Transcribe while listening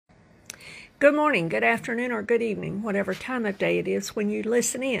Good morning, good afternoon, or good evening, whatever time of day it is when you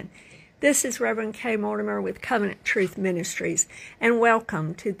listen in. This is Reverend Kay Mortimer with Covenant Truth Ministries, and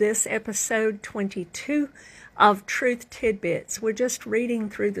welcome to this episode 22 of Truth Tidbits. We're just reading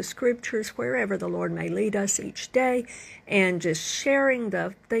through the scriptures wherever the Lord may lead us each day, and just sharing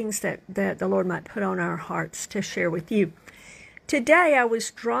the things that the Lord might put on our hearts to share with you. Today I was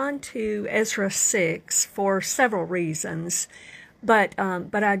drawn to Ezra 6 for several reasons. But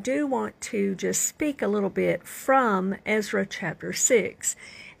I do want to just speak a little bit from Ezra chapter 6.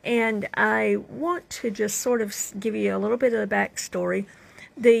 And I want to just sort of give you a little bit of the backstory.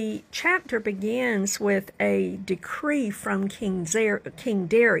 The chapter begins with a decree from King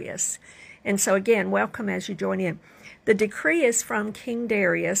Darius. And so again, welcome as you join in. The decree is from King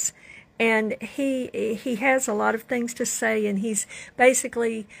Darius. And he has a lot of things to say, and he's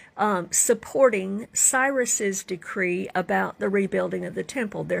basically supporting Cyrus's decree about the rebuilding of the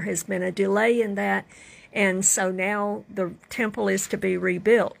temple. There has been a delay in that, and so now the temple is to be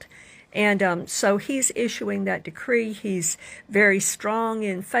rebuilt. And so he's issuing that decree. He's very strong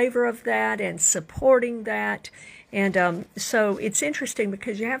in favor of that and supporting that. And so it's interesting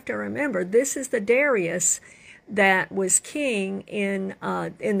because you have to remember, this is the Darius that was king in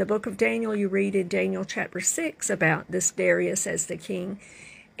the book of Daniel. You read in Daniel chapter 6 about this Darius as the king.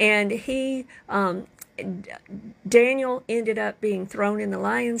 And Daniel ended up being thrown in the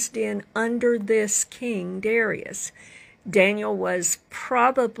lion's den under this king Darius. Daniel was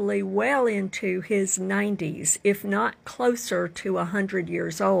probably well into his 90s, if not closer to 100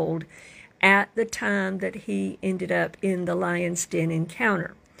 years old, at the time that he ended up in the lion's den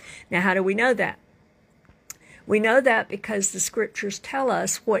encounter. Now, how do we know that? We know that because the scriptures tell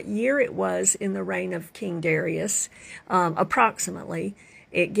us what year it was in the reign of King Darius, approximately.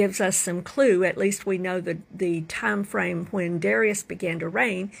 It gives us some clue. At least we know the time frame when Darius began to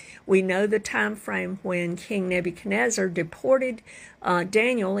reign. We know the time frame when King Nebuchadnezzar deported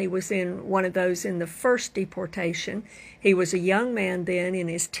Daniel. He was in one of those in the first deportation. He was a young man then, in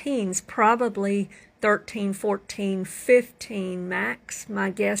his teens, probably 13, 14, 15 max, my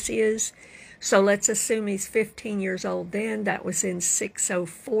guess is. So let's assume he's 15 years old then. That was in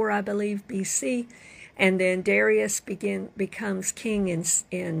 604, I believe, BC. And then Darius becomes king in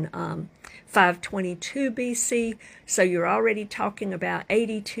 522 BC. So you're already talking about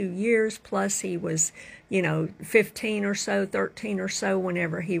 82 years, plus he was, 15 or so, 13 or so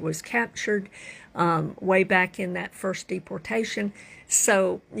whenever he was captured, way back in that first deportation.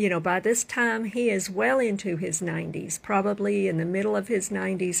 So, by this time, he is well into his 90s, probably in the middle of his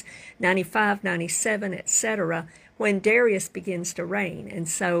 90s, 95, 97, etc., when Darius begins to reign. And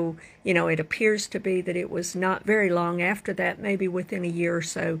so, it appears to be that it was not very long after that, maybe within a year or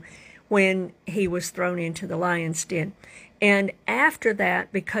so, when he was thrown into the lion's den. And after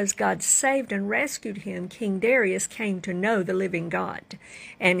that, because God saved and rescued him, King Darius came to know the living God.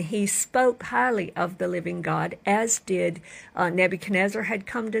 And he spoke highly of the living God, as did Nebuchadnezzar had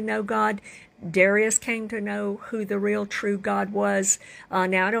come to know God. Darius came to know who the real true God was.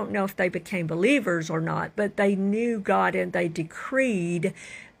 Now, I don't know if they became believers or not, but they knew God and they decreed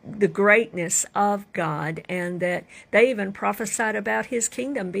the greatness of God, and that they even prophesied about his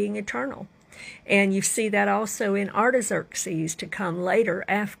kingdom being eternal. And you see that also in Artaxerxes to come later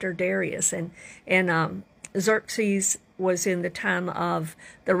after Darius. And Xerxes was in the time of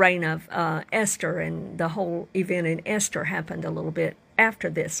the reign of Esther, and the whole event in Esther happened a little bit after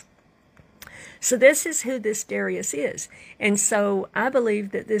this. So this is who this Darius is. And so I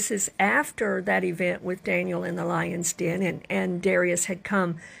believe that this is after that event with Daniel in the lion's den, and Darius had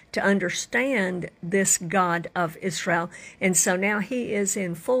come to understand this God of Israel. And so now he is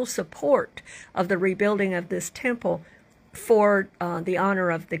in full support of the rebuilding of this temple for the honor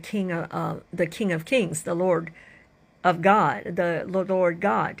of the King of Kings, the Lord of God, the Lord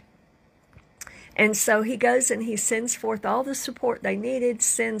God. And so he goes and he sends forth all the support they needed,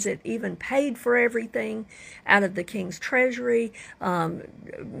 sends it, even paid for everything out of the king's treasury,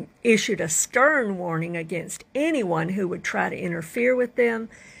 issued a stern warning against anyone who would try to interfere with them.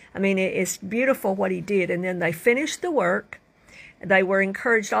 I mean, it's beautiful what he did. And then they finished the work. They were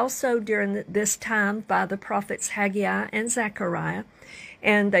encouraged also during this time by the prophets Haggai and Zechariah.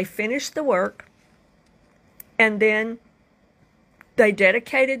 And they finished the work. And then they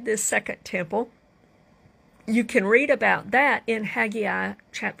dedicated this second temple. You can read about that in Haggai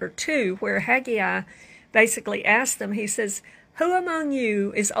chapter 2, where Haggai basically asked them, he says, "Who among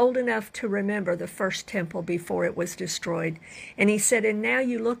you is old enough to remember the first temple before it was destroyed?" And he said, "And now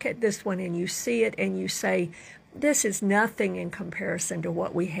you look at this one and you see it and you say, this is nothing in comparison to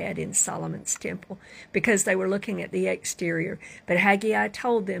what we had in Solomon's temple, because they were looking at the exterior. But Haggai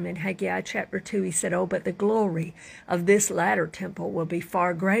told them in Haggai chapter 2, he said, "Oh, but the glory of this latter temple will be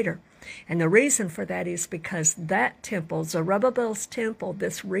far greater." And the reason for that is because that temple, Zerubbabel's temple,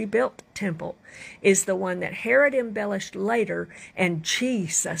 this rebuilt temple, is the one that Herod embellished later, and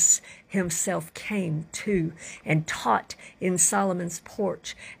Jesus himself came to and taught in Solomon's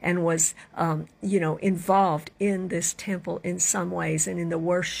porch and was, involved in this temple in some ways and in the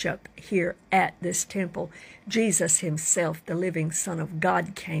worship here at this temple. Jesus himself, the living Son of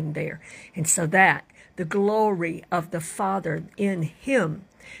God, came there. And so that, the glory of the Father in him,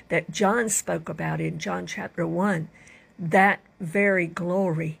 that John spoke about in John chapter 1, that very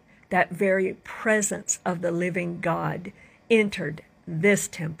glory, that very presence of the living God entered this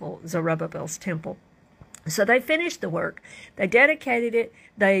temple, Zerubbabel's temple. So they finished the work. They dedicated it.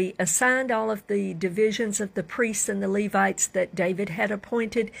 They assigned all of the divisions of the priests and the Levites that David had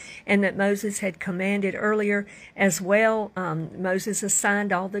appointed and that Moses had commanded earlier as well. Moses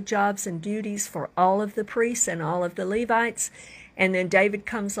assigned all the jobs and duties for all of the priests and all of the Levites. And then David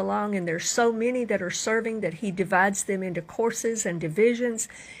comes along, and there's so many that are serving that he divides them into courses and divisions.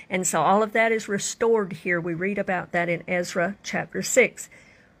 And so all of that is restored here. We read about that in Ezra chapter 6.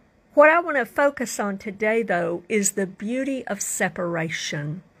 What I want to focus on today, though, is the beauty of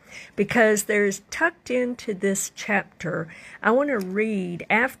separation, because there's tucked into this chapter. I want to read,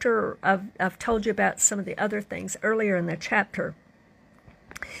 after I've told you about some of the other things earlier in the chapter,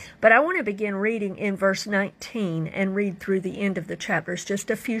 but I want to begin reading in verse 19 and read through the end of the chapter. It's just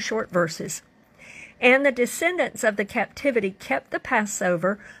a few short verses. "And the descendants of the captivity kept the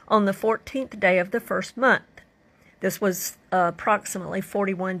Passover on the 14th day of the first month." This was approximately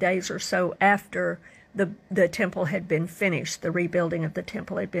 41 days or so after the temple had been finished. The rebuilding of the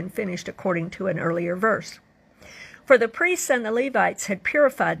temple had been finished according to an earlier verse. "For the priests and the Levites had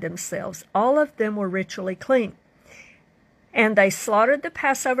purified themselves. All of them were ritually clean. And they slaughtered the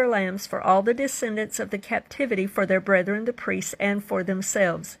Passover lambs for all the descendants of the captivity, for their brethren the priests, and for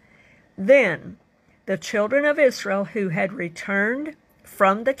themselves. Then the children of Israel who had returned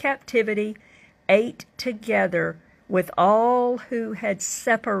from the captivity ate together with all who had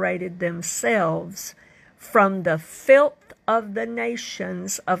separated themselves from the filth of the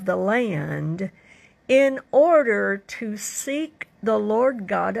nations of the land, in order to seek the Lord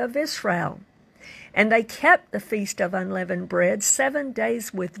God of Israel. And they kept the feast of unleavened bread 7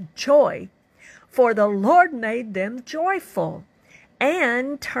 days with joy, for the Lord made them joyful,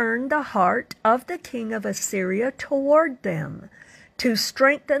 and turned the heart of the king of Assyria toward them, to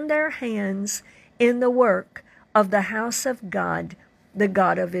strengthen their hands in the work of the house of God, the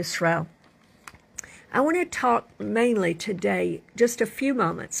God of Israel." I want to talk mainly today, just a few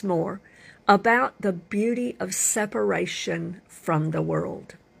moments more, about the beauty of separation from the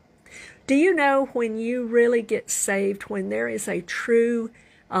world. Do you know, when you really get saved, when there is a true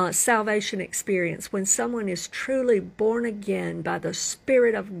salvation experience, when someone is truly born again by the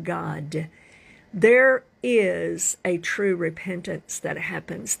Spirit of God, there is a true repentance that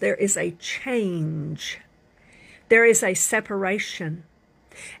happens. There is a change. There is a separation.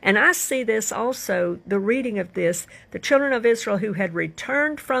 And I see this also, the reading of this, the children of Israel who had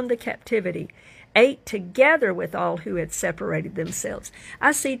returned from the captivity ate together with all who had separated themselves.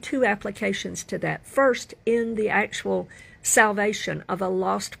 I see two applications to that. First, in the actual salvation of a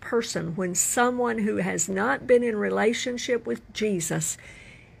lost person, when someone who has not been in relationship with Jesus,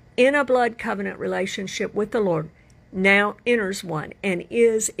 in a blood covenant relationship with the Lord, now enters one and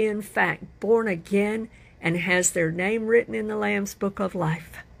is in fact born again and has their name written in the Lamb's Book of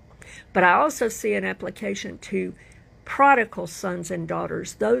Life. But I also see an application to prodigal sons and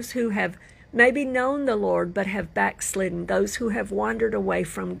daughters, those who have maybe known the Lord but have backslidden, those who have wandered away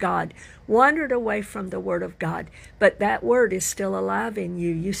from God, wandered away from the Word of God, but that Word is still alive in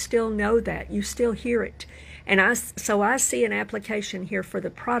you. You still know that. You still hear it. And so I see an application here for the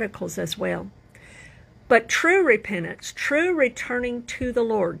prodigals as well. But true repentance, true returning to the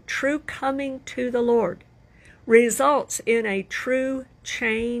Lord, true coming to the Lord, results in a true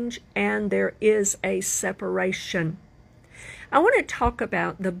change, and there is a separation. I want to talk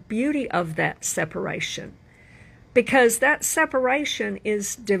about the beauty of that separation, because that separation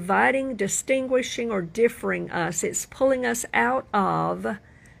is dividing, distinguishing, or differing us. It's pulling us out of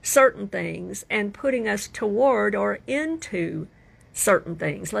certain things and putting us toward or into certain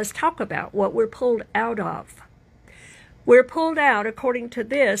things. Let's talk about what we're pulled out of. We're pulled out, according to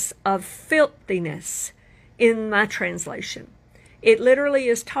this, of filthiness in my translation. It literally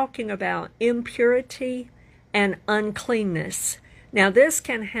is talking about impurity and uncleanness. Now, this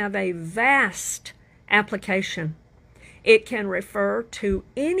can have a vast application. It can refer to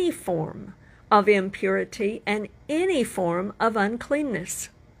any form of impurity and any form of uncleanness,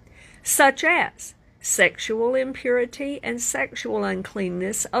 such as sexual impurity and sexual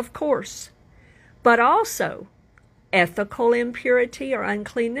uncleanness, of course, but also ethical impurity or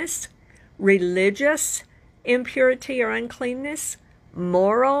uncleanness, religious impurity or uncleanness,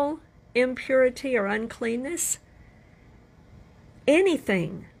 moral impurity or uncleanness,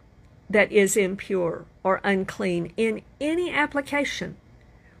 anything that is impure or unclean in any application.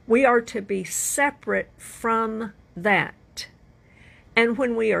 We are to be separate from that. And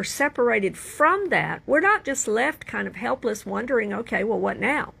when we are separated from that, we're not just left kind of helpless wondering, okay, well, what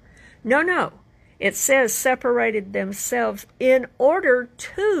now? No. It says separated themselves in order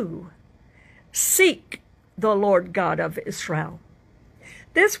to seek the Lord God of Israel.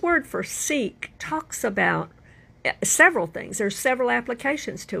 This word for seek talks about several things. There's several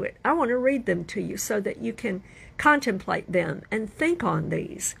applications to it. I want to read them to you so that you can contemplate them and think on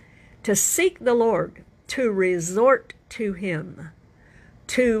these. To seek the Lord, to resort to Him,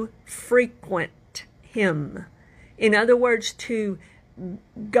 to frequent Him. In other words, to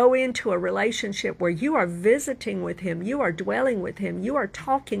go into a relationship where you are visiting with Him, you are dwelling with Him, you are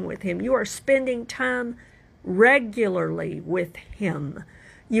talking with Him, you are spending time regularly with Him.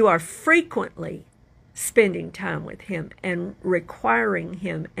 You are frequently spending time with Him and requiring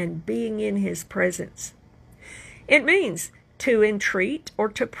Him and being in His presence. It means to entreat or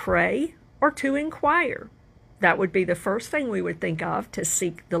to pray or to inquire. That would be the first thing we would think of, to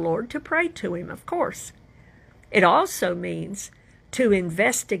seek the Lord, to pray to Him, of course. It also means to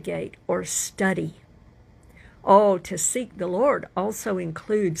investigate or study. Oh, to seek the Lord also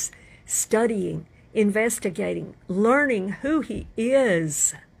includes studying, investigating, learning who He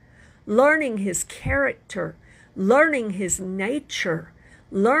is, learning His character, learning His nature,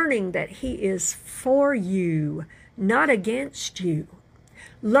 learning that He is for you, not against you,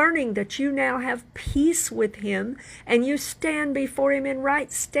 learning that you now have peace with Him and you stand before Him in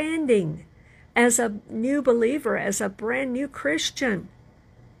right standing as a new believer, as a brand new Christian.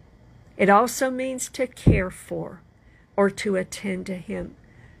 It also means to care for or to attend to Him,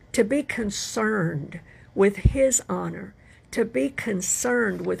 to be concerned with His honor, to be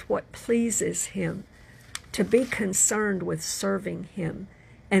concerned with what pleases Him, to be concerned with serving Him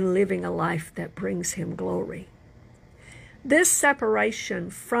and living a life that brings Him glory. This separation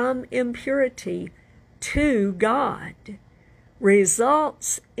from impurity to God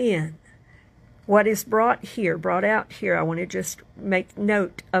results in what is brought out here. I want to just make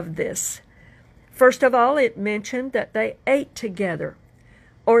note of this. First of all, it mentioned that they ate together,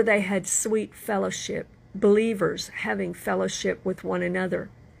 or they had sweet fellowship, believers having fellowship with one another.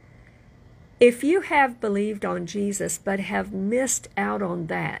 If you have believed on Jesus but have missed out on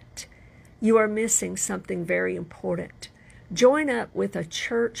that, you are missing something very important. Join up with a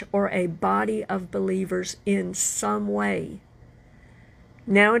church or a body of believers in some way.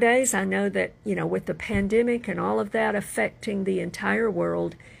 Nowadays, I know that, with the pandemic and all of that affecting the entire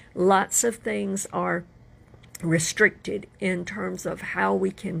world, lots of things are restricted in terms of how we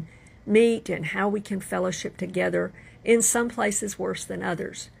can meet and how we can fellowship together, in some places worse than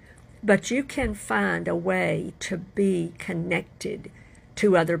others. But you can find a way to be connected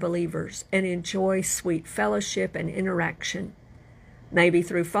to other believers and enjoy sweet fellowship and interaction, maybe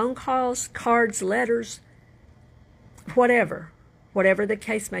through phone calls, cards, letters, whatever the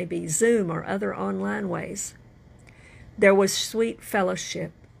case may be, Zoom or other online ways. There was sweet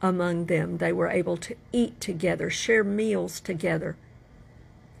fellowship among them. They were able to eat together, share meals together.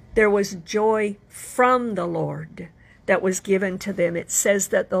 There was joy from the Lord that was given to them. It says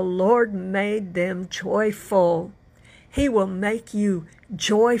that the Lord made them joyful. He will make you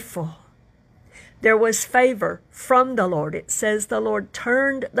joyful. There was favor from the Lord. It says the Lord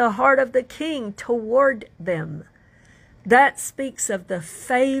turned the heart of the king toward them. That speaks of the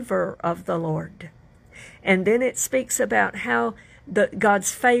favor of the Lord. And then it speaks about how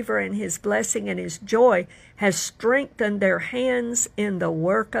God's favor and His blessing and His joy has strengthened their hands in the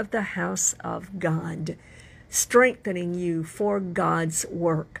work of the house of God, strengthening you for God's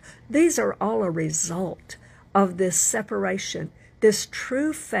work. These are all a result of this separation, this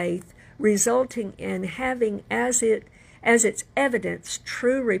true faith resulting in having as its evidence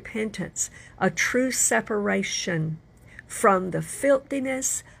true repentance, a true separation from the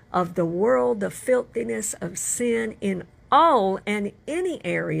filthiness of the world, the filthiness of sin in all and any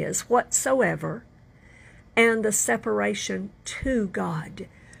areas whatsoever, and the separation to God,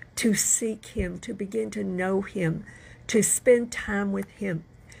 to seek Him, to begin to know Him, to spend time with Him,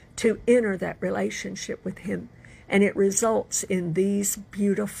 to enter that relationship with Him. And it results in these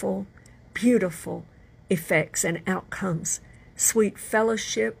beautiful, beautiful effects and outcomes. Sweet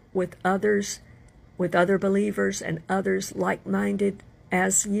fellowship with others, with other believers and others like-minded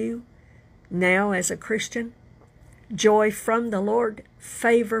as you, now as a Christian. Joy from the Lord,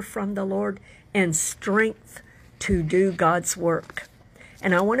 favor from the Lord, and strength to do God's work.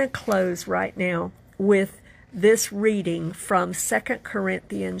 And I want to close right now with this reading from 2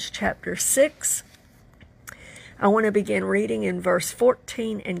 Corinthians chapter 6. I want to begin reading in verse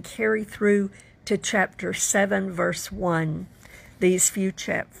 14 and carry through to chapter 7, verse 1. These few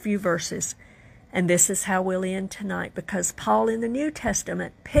verses. And this is how we'll end tonight, because Paul in the New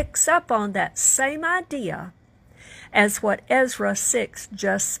Testament picks up on that same idea as what Ezra 6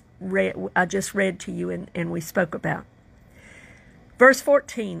 I just read to you and we spoke about. Verse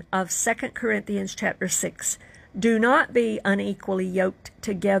 14 of 2 Corinthians chapter 6. Do not be unequally yoked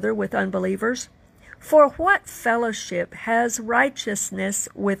together with unbelievers. For what fellowship has righteousness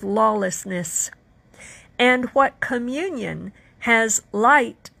with lawlessness? And what communion has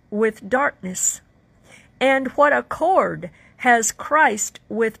light with darkness? And what accord has Christ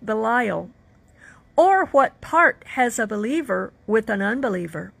with Belial? Or what part has a believer with an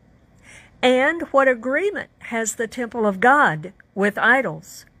unbeliever? And what agreement has the temple of God with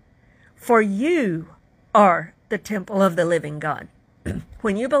idols? For you are the temple of the living God.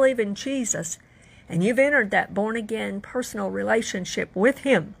 When you believe in Jesus and you've entered that born-again personal relationship with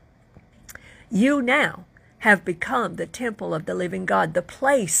Him, you now have become the temple of the living God, the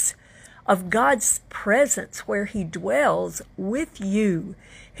place of God's presence where He dwells with you.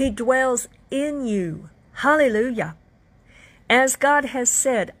 He dwells in you. Hallelujah. As God has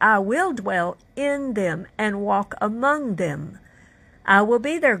said, I will dwell in them and walk among them. I will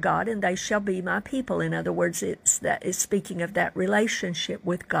be their God and they shall be my people. In other words, it's speaking of that relationship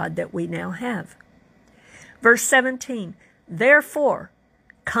with God that we now have. Verse 17, therefore,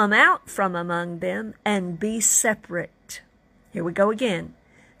 come out from among them and be separate. Here we go again.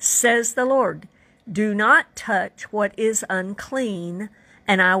 Says the Lord, do not touch what is unclean,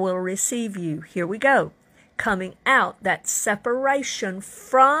 and I will receive you. Here we go. Coming out, that separation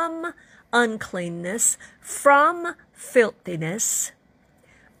from uncleanness, from filthiness,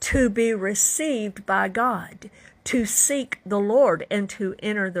 to be received by God, to seek the Lord and to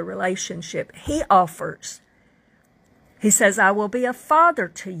enter the relationship He offers. He says, I will be a father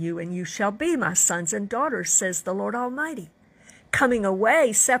to you, and you shall be my sons and daughters, says the Lord Almighty. Coming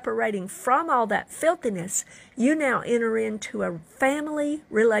away, separating from all that filthiness, you now enter into a family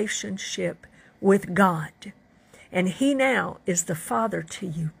relationship with God. And He now is the Father to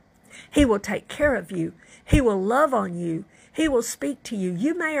you. He will take care of you. He will love on you. He will speak to you.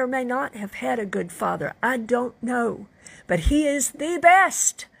 You may or may not have had a good father. I don't know. But He is the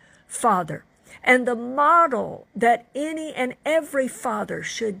best Father and the model that any and every father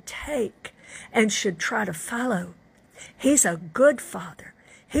should take and should try to follow. He's a good Father.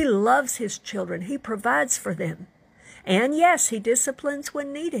 He loves His children. He provides for them. And yes, He disciplines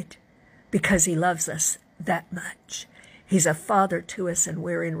when needed because He loves us that much. He's a Father to us and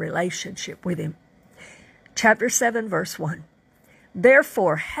we're in relationship with Him. Chapter 7, verse 1.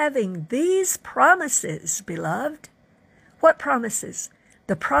 Therefore, having these promises, beloved, what promises?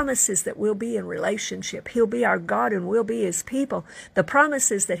 The promises that we'll be in relationship. He'll be our God and we'll be His people. The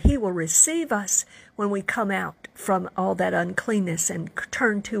promises that He will receive us when we come out from all that uncleanness and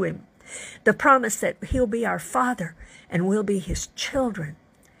turn to Him. The promise that He'll be our Father and we'll be His children,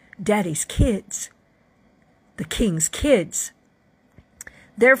 Daddy's kids, the King's kids.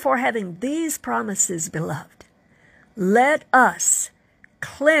 Therefore, having these promises, beloved, let us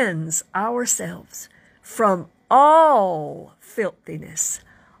cleanse ourselves from all filthiness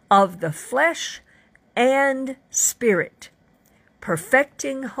of the flesh and spirit,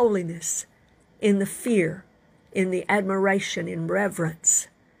 perfecting holiness in the fear, in the admiration, in reverence,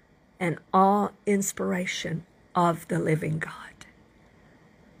 and awe inspiration of the living God.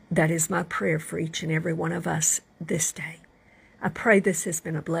 That is my prayer for each and every one of us this day. I pray this has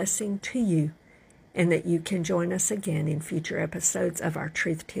been a blessing to you and that you can join us again in future episodes of our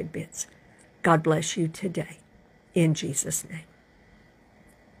Truth Tidbits. God bless you today. In Jesus' name.